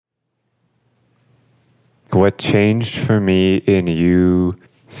What changed for me in you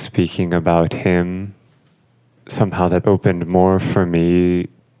speaking about him, somehow that opened more for me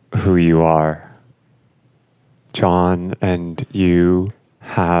who you are. John and you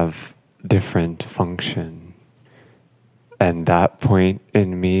have different function. And that point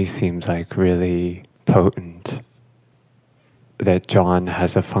in me seems like really potent. That John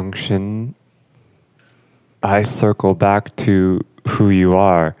has a function. I circle back to who you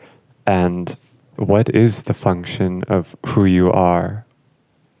are, and what is the function of who you are?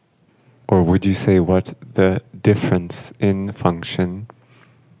 Or would you say what the difference in function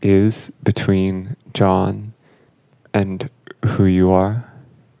is between John and who you are?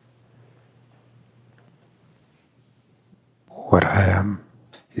 What I am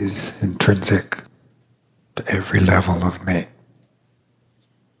is intrinsic to every level of me.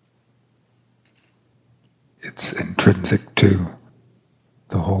 It's intrinsic to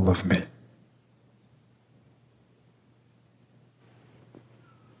the whole of me.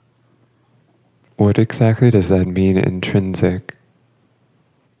 What exactly does that mean, intrinsic?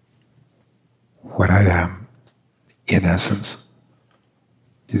 What I am, in essence,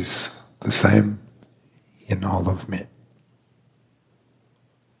 is the same in all of me.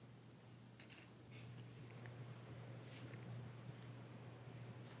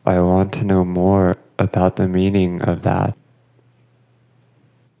 I want to know more about the meaning of that.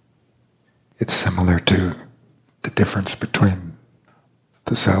 It's similar to the difference between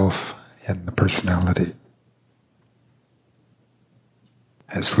the self and the personality.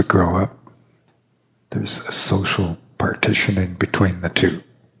 As we grow up, there's a social partitioning between the two.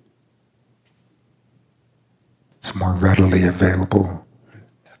 It's more readily available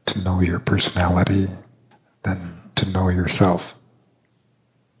to know your personality than to know yourself.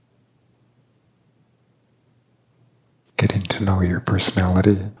 Getting to know your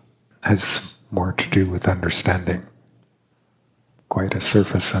personality has more to do with understanding, quite a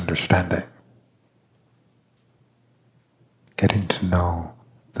surface understanding. Getting to know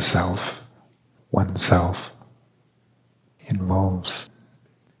the self, oneself, involves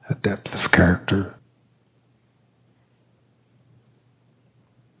a depth of character.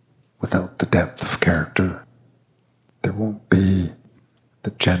 Without the depth of character, there won't be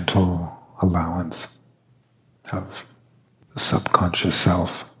the gentle allowance of the subconscious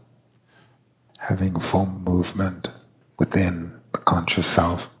self having full movement within the conscious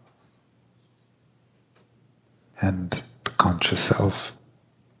self, and the conscious self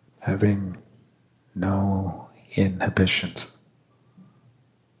having no inhibitions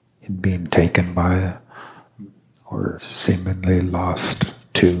in being taken by or seemingly lost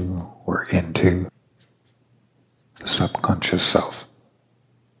to or into the subconscious self.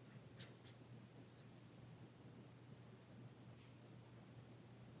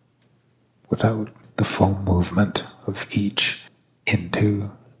 Without the full movement of each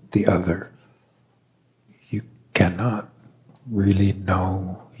into the other, you cannot really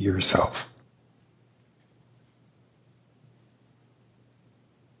know yourself.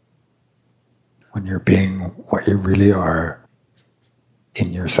 When you're being what you really are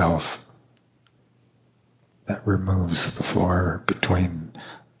in yourself, that removes the floor between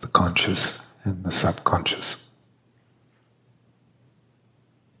the conscious and the subconscious.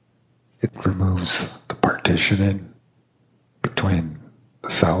 It removes the partitioning between the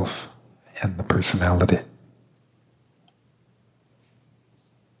self and the personality.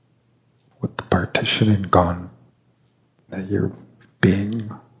 With the partitioning gone, that you're being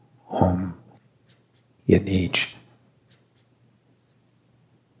home in each.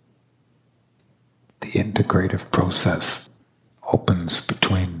 The integrative process opens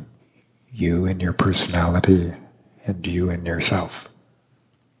between you and your personality and you and yourself.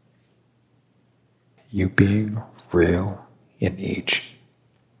 You being real in each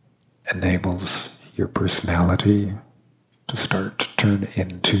enables your personality to start to turn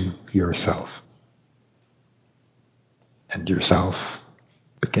into yourself. And yourself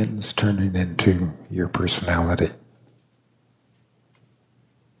begins turning into your personality.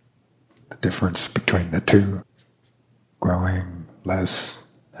 The difference between the two growing less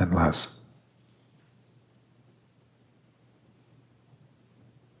and less.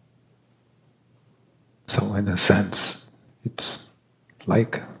 So in a sense, it's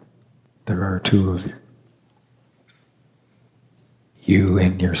like there are two of you. You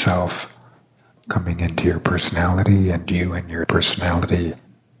in yourself coming into your personality, and you and your personality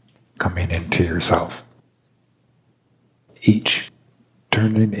coming into yourself. Each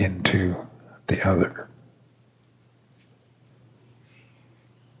turning into the other.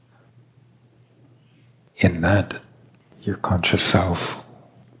 In that, your conscious self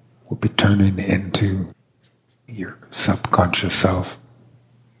will be turning into your subconscious self,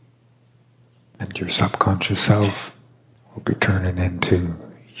 and your subconscious self will be turning into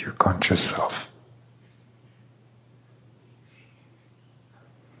your conscious self.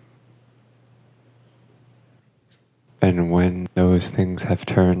 And when those things have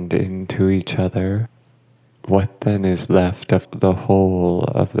turned into each other, what then is left of the whole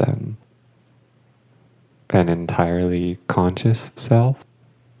of them? An entirely conscious self?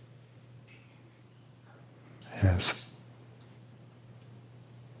 Yes.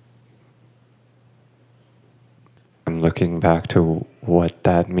 I'm looking back to what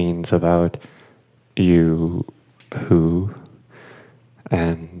that means about you, who,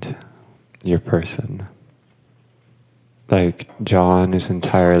 and your person. Like, John is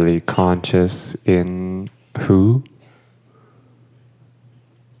entirely conscious in who?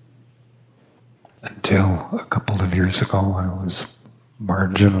 Until a couple of years ago, I was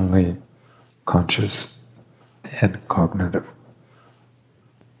marginally conscious and cognitive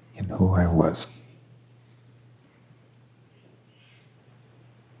in who I was.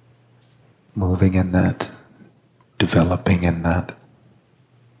 Moving in that, developing in that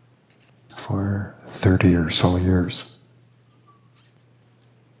for 30 or so years.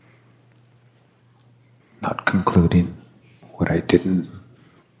 Not concluding what I didn't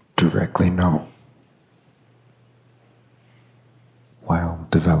directly know, while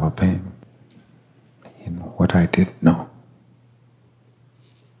developing in what I did know.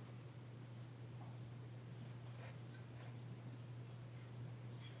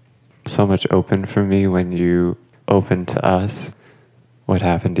 So much open for me when you opened to us what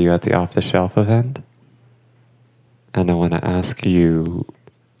happened to you at the off-the-shelf event. And I want to ask you,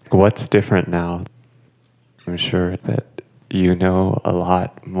 what's different now? I'm sure that you know a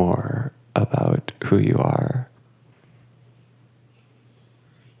lot more about who you are.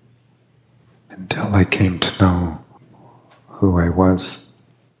 Until I came to know who I was,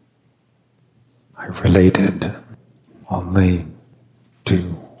 I related only to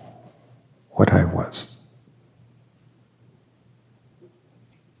what I was.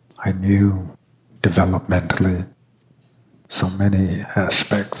 I knew developmentally so many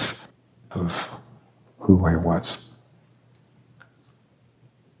aspects of who I was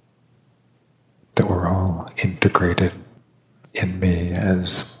that were all integrated in me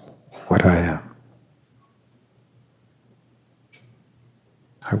as what I am.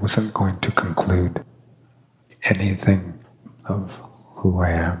 I wasn't going to conclude anything of who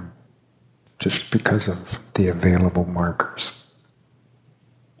I am just because of the available markers.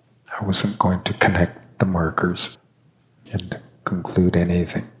 I wasn't going to connect the markers and conclude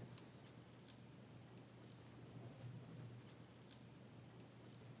anything.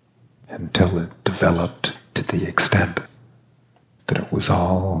 Until it developed to the extent that it was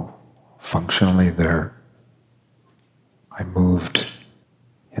all functionally there. I moved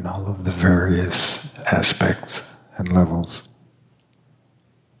in all of the various aspects and levels,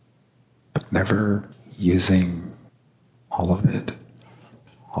 but never using all of it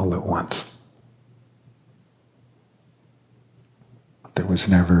all at once. There was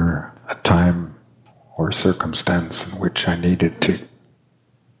never a time or circumstance in which I needed to.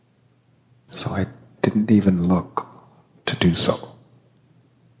 So I didn't even look to do so.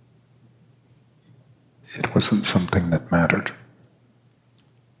 It wasn't something that mattered.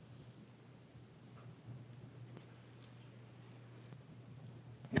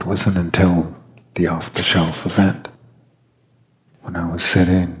 It wasn't until the off-the-shelf event, when I was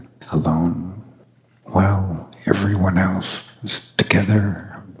sitting alone while everyone else was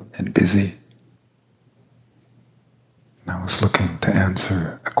together and busy, and I was looking to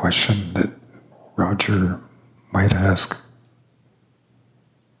answer a question that Roger might ask,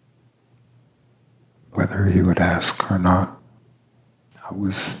 whether he would ask or not. I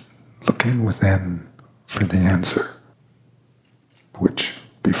was looking within for the answer, which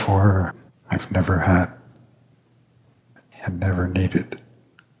before I've never had and never needed.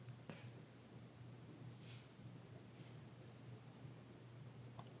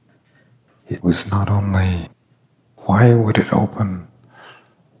 It was not only why would it open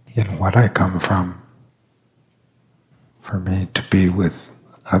in what I come from for me to be with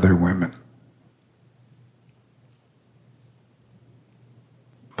other women,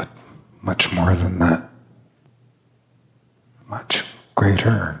 but much more than that. Much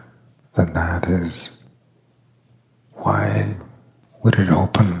greater than that is, why would it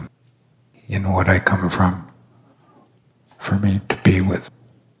open in what I come from for me to be with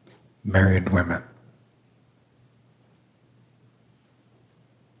married women?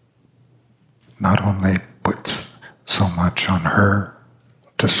 Not only puts so much on her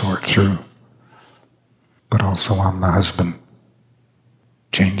to sort through, but also on the husband,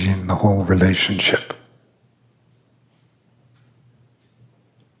 changing the whole relationship.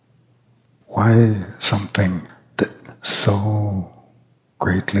 Why something that so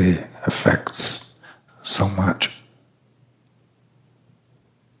greatly affects so much,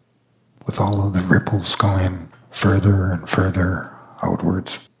 with all of the ripples going further and further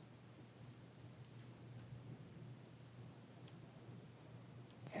outwards?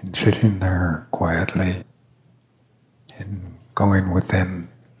 And sitting there quietly and going within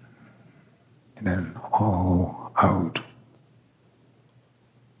in an all out,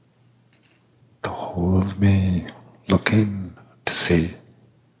 the whole of me looking to see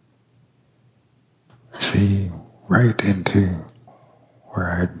right into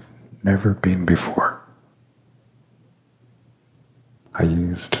where I'd never been before. I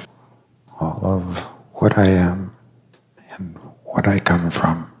used all of what I am and what I come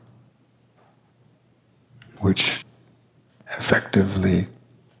from, which effectively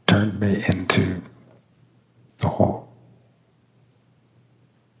turned me into the whole.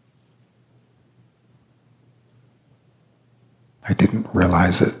 I didn't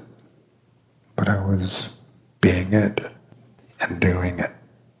realize it, but I was being it and doing it.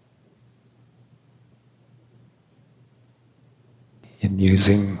 In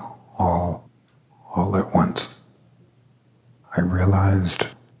using all at once, I realized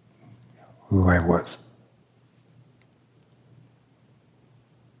who I was.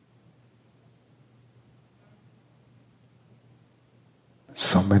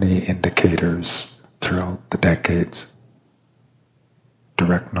 So many indicators throughout the decades: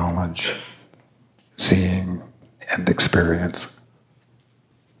 direct knowledge, seeing and experience,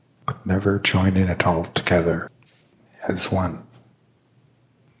 but never joining it all together as one.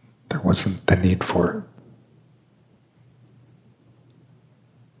 There wasn't the need for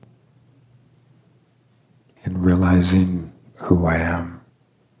it. In realizing who I am,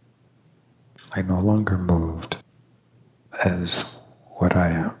 I no longer moved as what I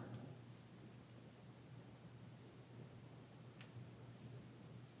am.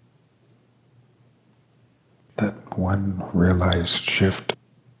 That one realized shift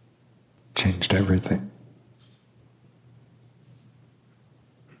changed everything.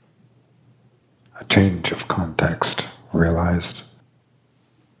 A change of context, realized,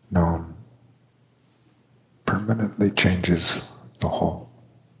 known, permanently changes the whole.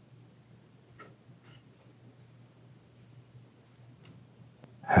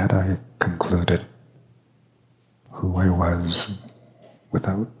 Had I concluded who I was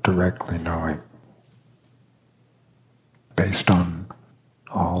without directly knowing, based on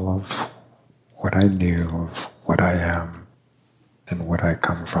all of what I knew of what I am and what I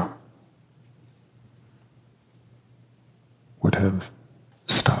come from, would have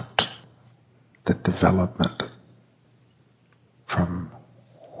stopped the development from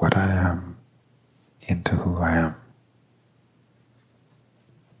what I am into who I am.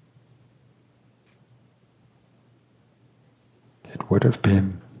 It would have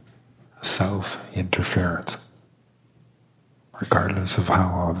been a self-interference, regardless of how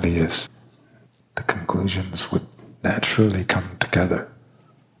obvious the conclusions would naturally come together.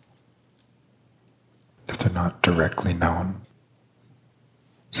 If they're not directly known,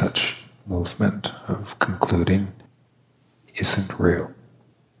 such movement of concluding isn't real.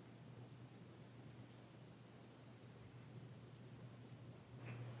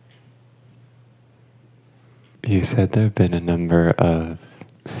 You said there have been a number of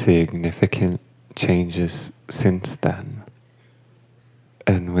significant changes since then.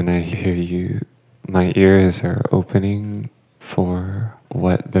 And when I hear you, my ears are opening for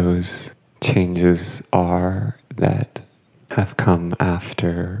what those changes are that have come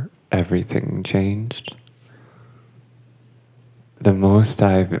after everything changed. The most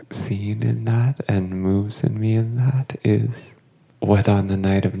I've seen in that and moves in me in that is what on the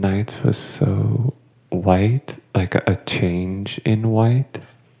night of nights was so white, like a change in white.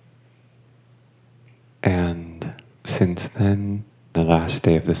 And since then, the last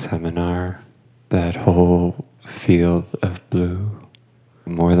day of the seminar, that whole field of blue,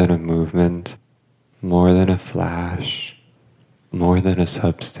 more than a movement, more than a flash, more than a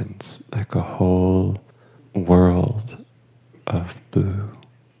substance, like a whole world of blue.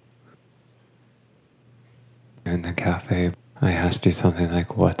 In the cafe, I asked you something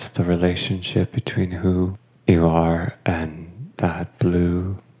like, what's the relationship between who you are and that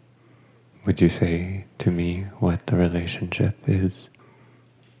blue? Would you say to me what the relationship is?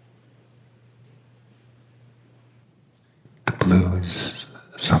 The blue is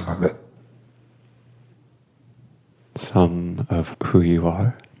some of it. Some of who you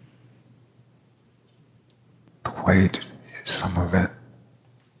are? white is some of it.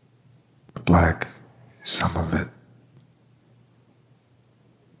 The black is some of it.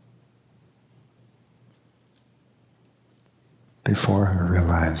 Before I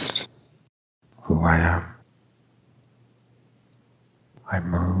realized who I am, I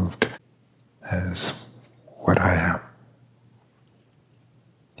moved as what I am,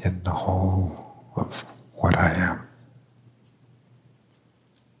 in the whole of what I am.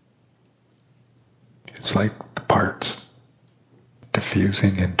 It's like the parts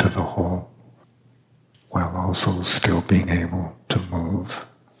diffusing into the whole, while also still being able to move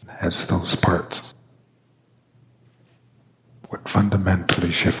as those parts. What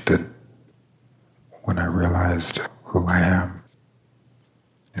fundamentally shifted when I realized who I am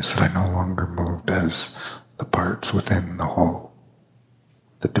is that I no longer moved as the parts within the whole,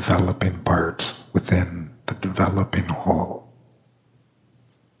 the developing parts within the developing whole.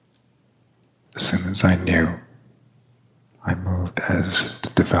 As soon as I knew, I moved as the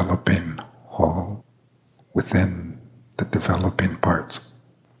developing whole within the developing parts.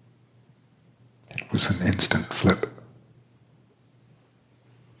 It was an instant flip.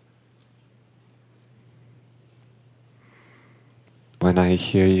 When I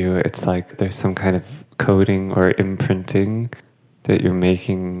hear you, it's like there's some kind of coding or imprinting that you're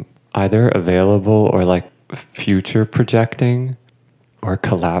making either available or like future projecting or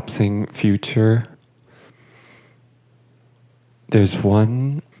collapsing future. There's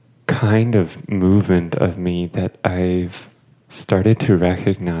one kind of movement of me that I've started to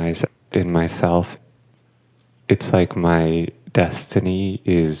recognize in myself. It's like my destiny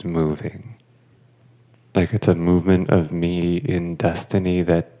is moving. Like it's a movement of me in destiny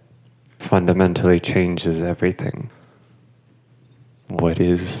that fundamentally changes everything. What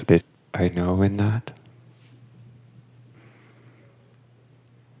is it I know in that?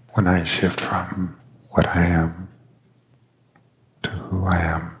 When I shift from what I am to who I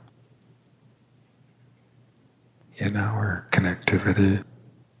am, in our connectivity,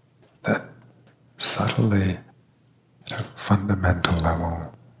 that subtly, at a fundamental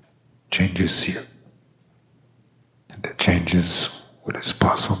level, changes you. And it changes what is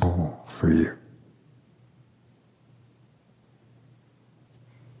possible for you.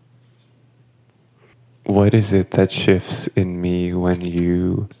 What is it that shifts in me when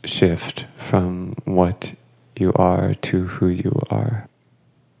you shift from what you are to who you are?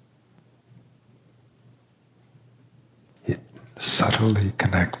 It subtly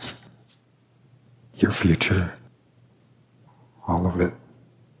connects your future, all of it,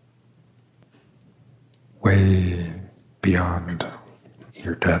 way beyond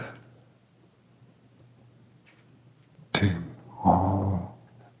your death, to all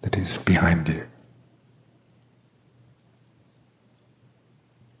that is behind you.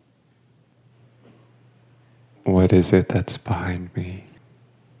 What is it that's behind me?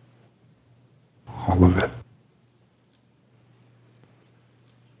 All of it.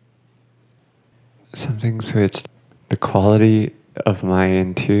 Something switched. The quality of my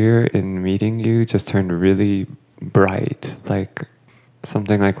interior in meeting you just turned really bright. Like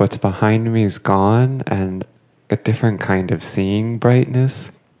something like what's behind me is gone, and a different kind of seeing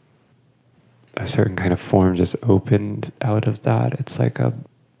brightness. A certain kind of form just opened out of that. It's like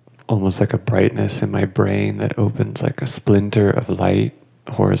almost like a brightness in my brain that opens like a splinter of light,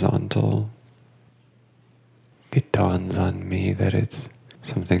 horizontal. It dawns on me that it's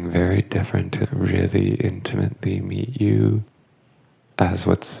something very different to really intimately meet you as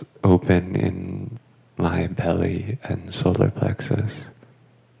what's open in my belly and solar plexus.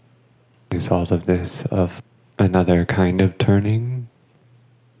 Is all of this of another kind of turning?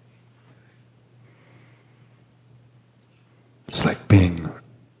 It's like being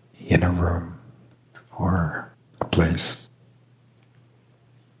in a room or a place,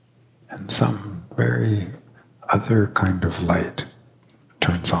 and some very other kind of light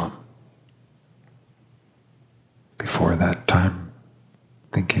turns on. Before that time,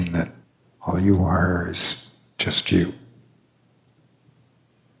 thinking that all you are is just you.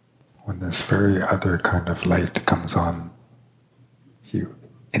 When this very other kind of light comes on, you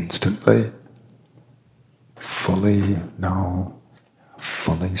instantly fully know,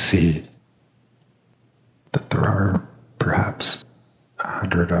 fully see that there are perhaps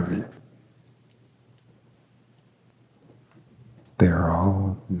 100 of you. They are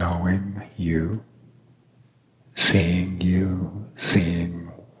all knowing you, seeing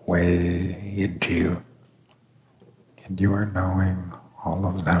way into you, and you are knowing all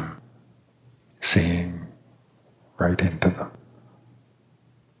of them, seeing right into them.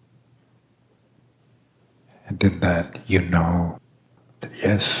 And in that, you know that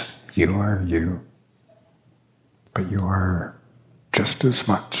yes, you are you, but you are just as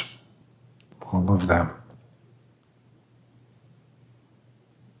much all of them.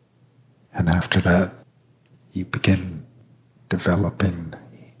 And after that, you begin developing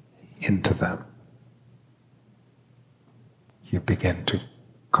into them. You begin to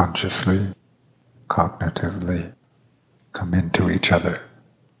consciously, cognitively come into each other.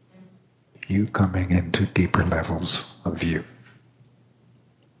 You coming into deeper levels of you.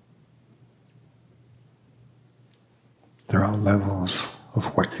 They're all levels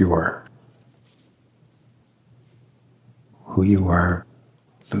of what you are. Who you are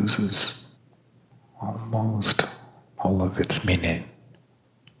loses almost all of its meaning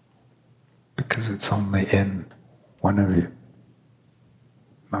because it's only in one of you,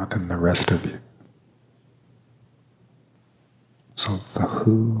 not in the rest of you. So the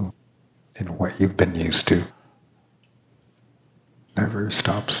who in what you've been used to never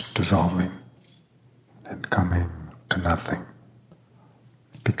stops dissolving and coming to nothing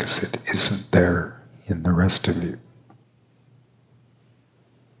because it isn't there in the rest of you.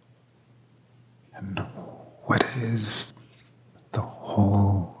 And what is the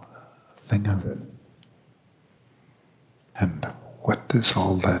whole thing of it? And what does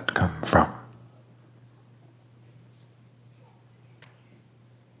all that come from?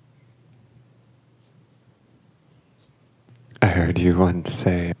 I heard you once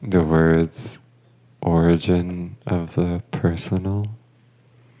say the words origin of the personal.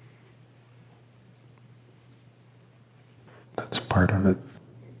 That's part of it.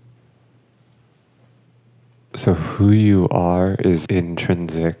 So who you are is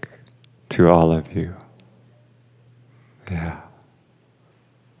intrinsic to all of you. Yeah.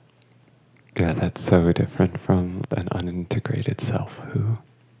 Yeah, that's so different from an unintegrated self who.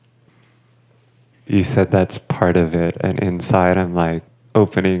 You said that's part of it, and inside I'm like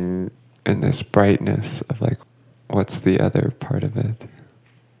opening in this brightness of like, what's the other part of it?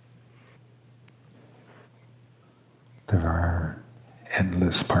 There are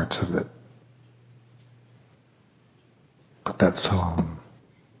endless parts of it. But that's all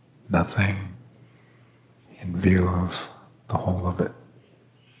nothing in view of the whole of it.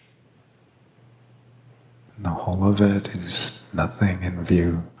 And the whole of it is nothing in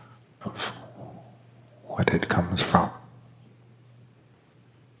view of what it comes from.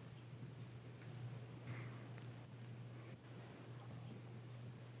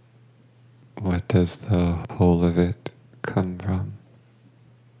 What does the whole of it come from?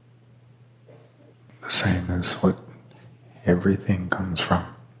 The same as what everything comes from.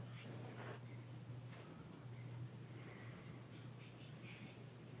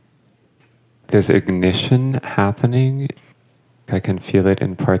 There's ignition happening. I can feel it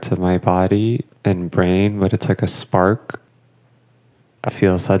in parts of my body and brain, but it's like a spark. I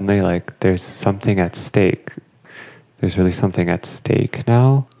feel suddenly like there's something at stake. There's really something at stake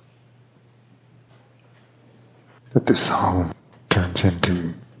now. That this all turns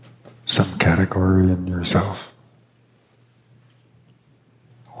into some category in yourself.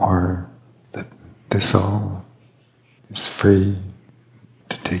 Or that this all is free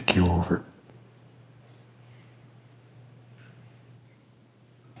to take you over.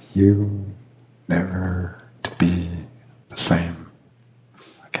 You never